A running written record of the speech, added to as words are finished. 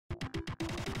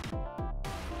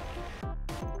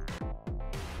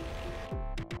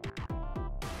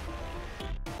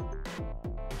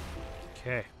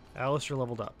Okay, Alistair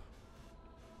leveled up.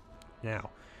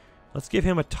 Now, let's give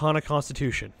him a ton of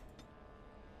Constitution.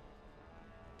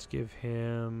 Let's give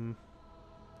him...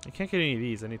 I can't get any of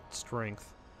these. I need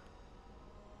Strength.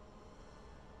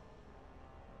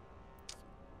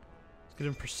 Let's get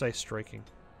him Precise Striking.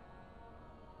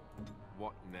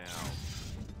 What now?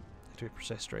 Do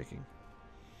Precise Striking.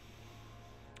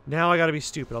 Now I gotta be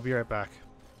stupid. I'll be right back.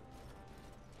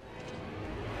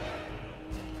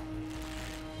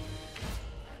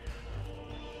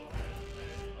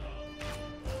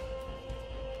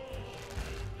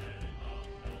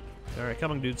 Alright,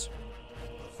 come on, dudes.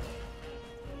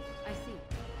 I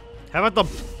see. Have at them!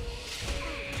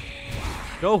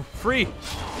 Go! Free!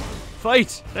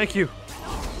 Fight! Thank you!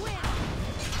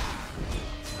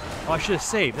 Oh, I should have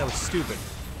saved. That was stupid.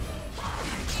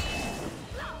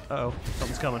 Uh-oh.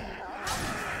 Something's coming.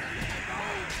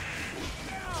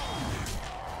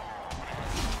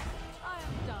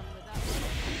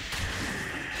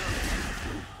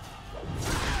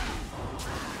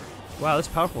 Wow, this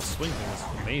powerful swing thing is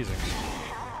amazing.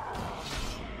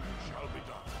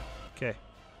 Okay.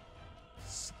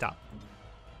 Stop.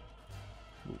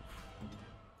 Move.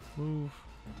 Move.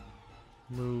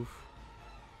 Move.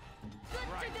 Good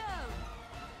to go.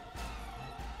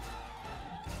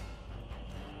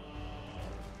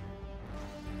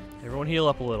 Everyone heal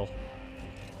up a little.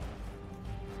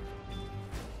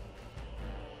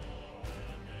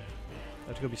 I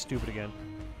have to go be stupid again.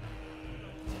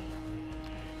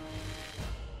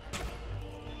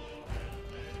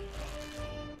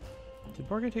 Did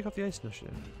Morgan take off the ice? No, she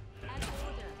didn't.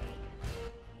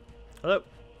 Hello?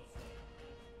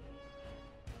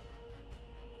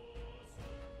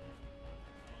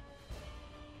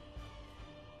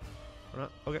 Or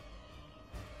not? Okay.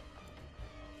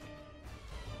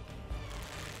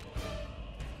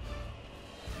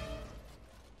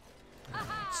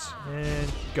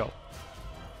 And go.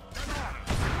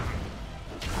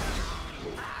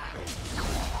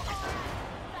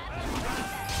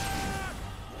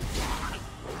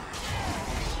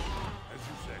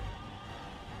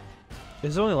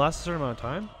 Does it only last a certain amount of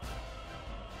time?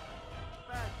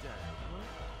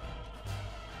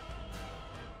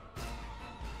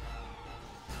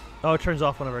 Oh, it turns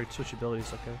off whenever I switch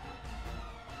abilities, okay.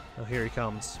 Oh, here he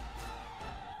comes.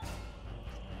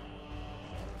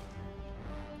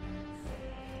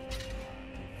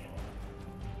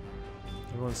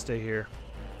 Everyone stay here.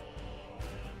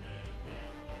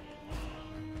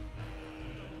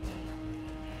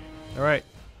 Alright.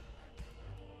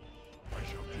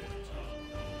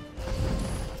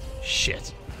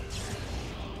 Shit.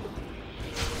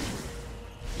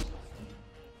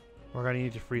 We're gonna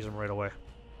need to freeze him right away.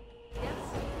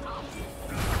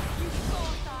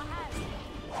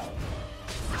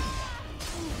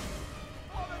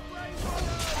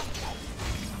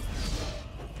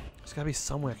 There's gotta be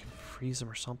some way I can freeze him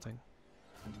or something.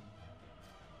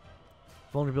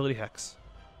 Vulnerability hex.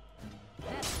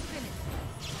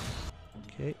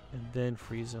 Okay, and then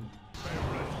freeze him.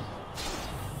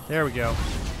 There we go.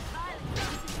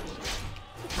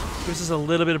 This is a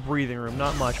little bit of breathing room,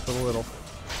 not much, but a little.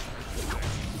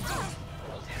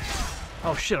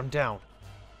 Oh shit, I'm down.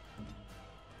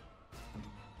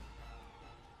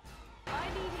 I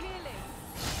need healing.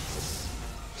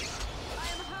 I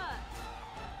am hurt.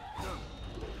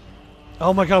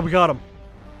 Oh my god, we got him.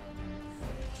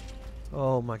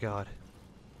 Oh my god.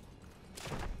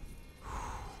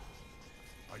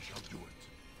 I shall do it.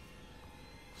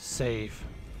 Save.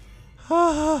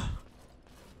 Ah.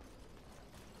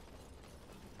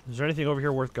 Is there anything over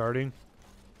here worth guarding?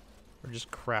 Or just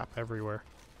crap everywhere?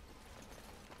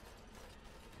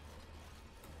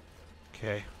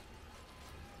 Okay.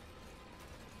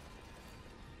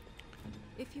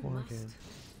 If you Morgan.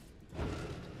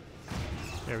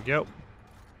 must. There we go.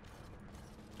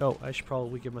 Oh, I should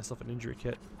probably give myself an injury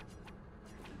kit.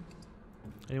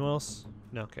 Anyone else?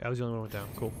 No, okay, I was the only one who went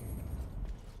down. Cool.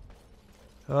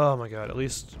 Oh my god, at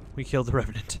least we killed the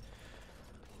Revenant.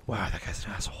 Wow, that guy's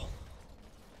an asshole.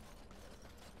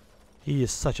 He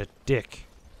is such a dick.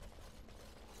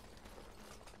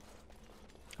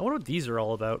 I wonder what these are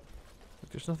all about.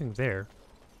 Like, there's nothing there.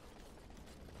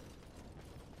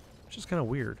 It's just kind of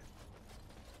weird.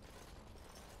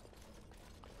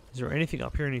 Is there anything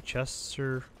up here? Any chests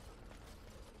or...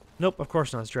 Nope, of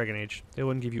course not. It's Dragon Age. They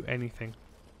wouldn't give you anything.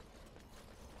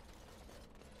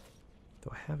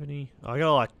 Do I have any? Oh, I got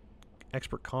a lot of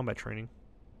expert combat training.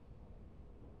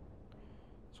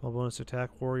 Small bonus to attack.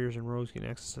 Warriors and rogues gain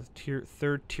access to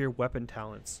third tier weapon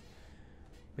talents.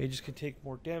 Mages can take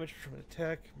more damage from an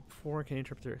attack before and can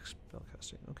interrupt their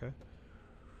spellcasting. Okay.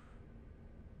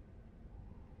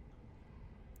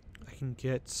 I can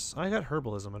get... I got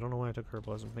herbalism. I don't know why I took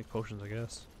herbalism. Make potions, I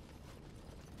guess.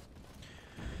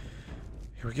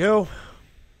 Here we go.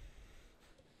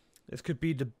 This could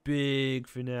be the big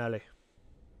finale.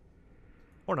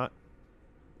 Or not.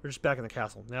 We're just back in the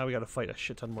castle. Now we gotta fight a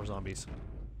shit ton more zombies.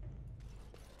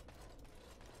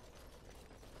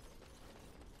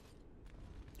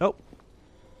 Oh.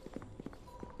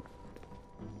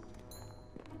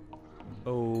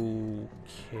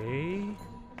 Okay.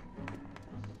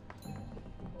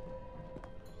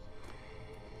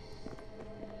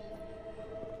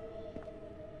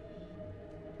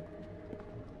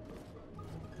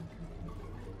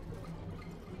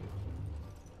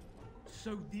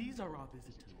 So these are our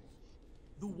visitors.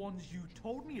 The ones you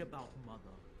told me about, Mother.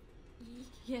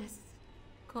 Yes,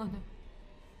 Connor.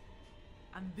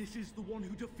 And this is the one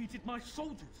who defeated my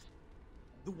soldiers.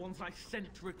 The ones I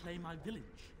sent to reclaim my village.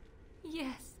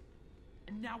 Yes.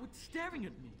 And now it's staring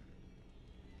at me.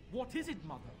 What is it,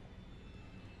 Mother?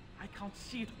 I can't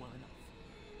see it well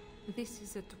enough. This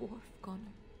is a dwarf,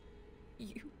 Connor.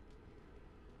 You've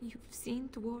seen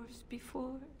dwarves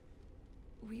before.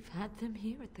 We've had them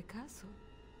here at the castle.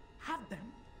 Had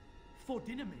them? For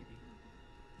dinner, maybe.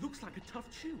 Looks like a tough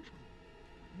chew.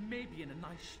 Maybe in a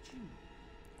nice stew.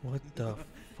 What the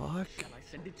fuck? Shall I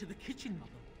send it to the kitchen,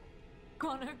 Mother?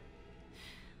 Connor,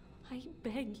 I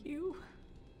beg you.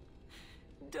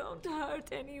 Don't hurt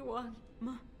anyone.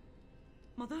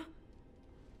 Mother?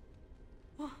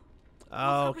 What?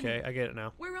 Oh, okay. I get it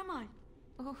now. Where am I?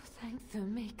 Oh, thank the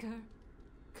Maker.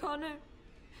 Connor,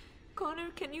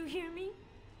 can you hear me?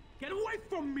 Get away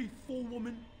from me, fool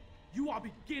woman! You are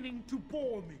beginning to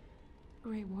bore me.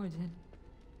 Grey Warden,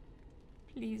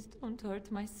 please don't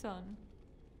hurt my son.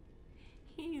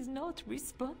 He is not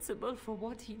responsible for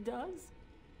what he does.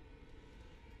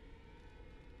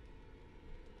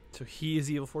 So he is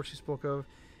the evil force you spoke of.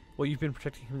 Well, you've been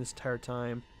protecting him this entire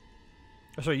time.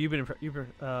 Oh, sorry, you've been.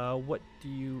 What do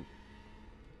you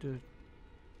do?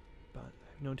 But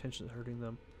I have no intention of hurting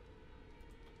them.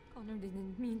 Connor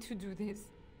didn't mean to do this.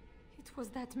 It was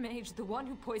that mage, the one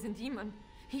who poisoned Demon.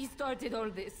 He started all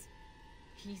this.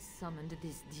 He summoned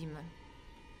this demon.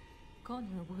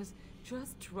 Connor was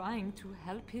just trying to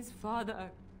help his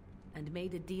father. And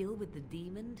made a deal with the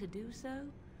demon to do so?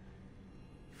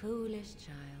 Foolish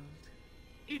child.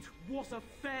 It was a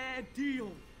fair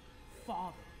deal.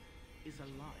 Father is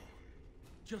alive,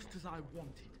 just as I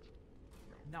wanted.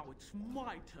 Now it's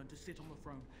my turn to sit on the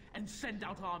throne and send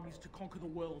out armies to conquer the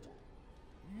world.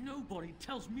 Nobody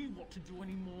tells me what to do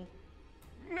anymore.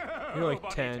 You're like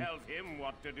Nobody 10. tells him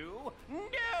what to do.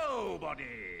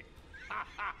 Nobody. Ha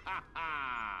ha ha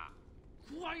ha.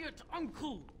 Quiet,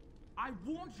 Uncle! I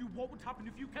warned you what would happen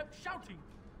if you kept shouting,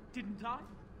 didn't I?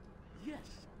 Yes,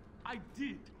 I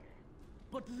did.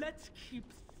 But let's keep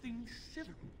things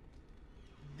civil.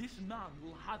 This man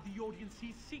will have the audience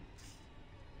he seeks.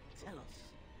 Tell us,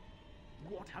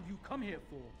 what have you come here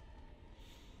for?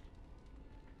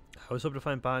 I was hoping to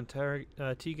find Bon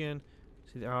Tegan.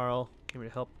 See the Arl. Came here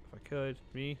to help if I could.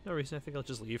 Me? No reason. I think I'll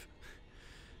just leave.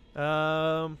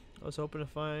 I was hoping to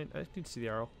find... I need to see the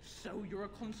Arl. So you're a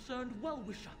concerned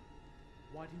well-wisher.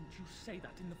 Why didn't you say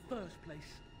that in the first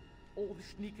place? All the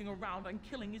sneaking around and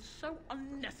killing is so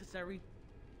unnecessary.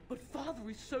 But Father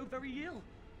is so very ill.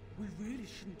 We really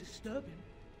shouldn't disturb him.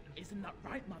 Isn't that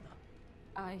right, Mother?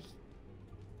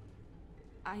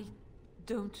 I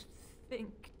don't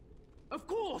think... Of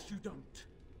course you don't!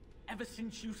 Ever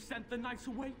since you sent the knights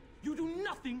away, you do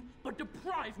nothing but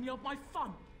deprive me of my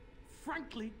fun.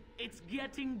 Frankly, it's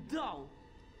getting dull.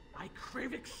 I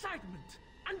crave excitement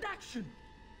and action.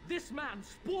 This man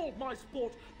spoiled my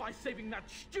sport by saving that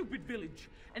stupid village,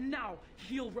 and now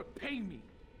he'll repay me.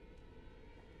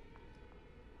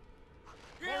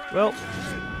 Well,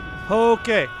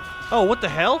 okay. Oh, what the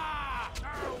hell?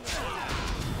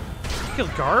 Kill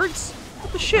guards?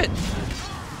 What the shit?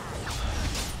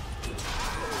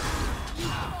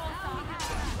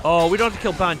 Oh, we don't have to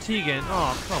kill Bon Tegan.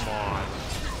 Oh, come on.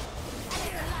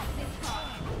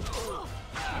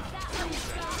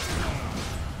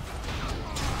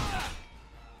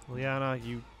 Liana,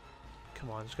 you... Come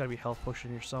on, there's gotta be a health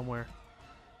potion here somewhere.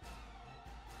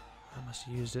 I must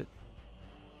have used it.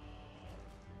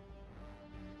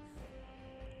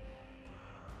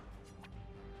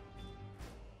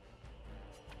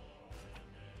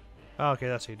 Okay,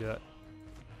 that's how you do it.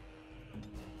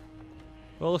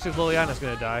 Well, looks like Liliana's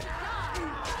gonna die.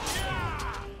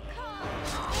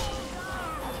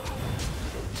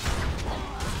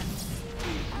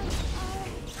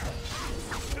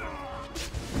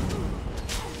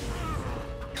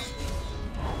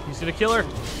 He's gonna kill her.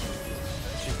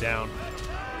 She's down.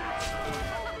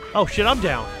 Oh shit, I'm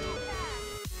down.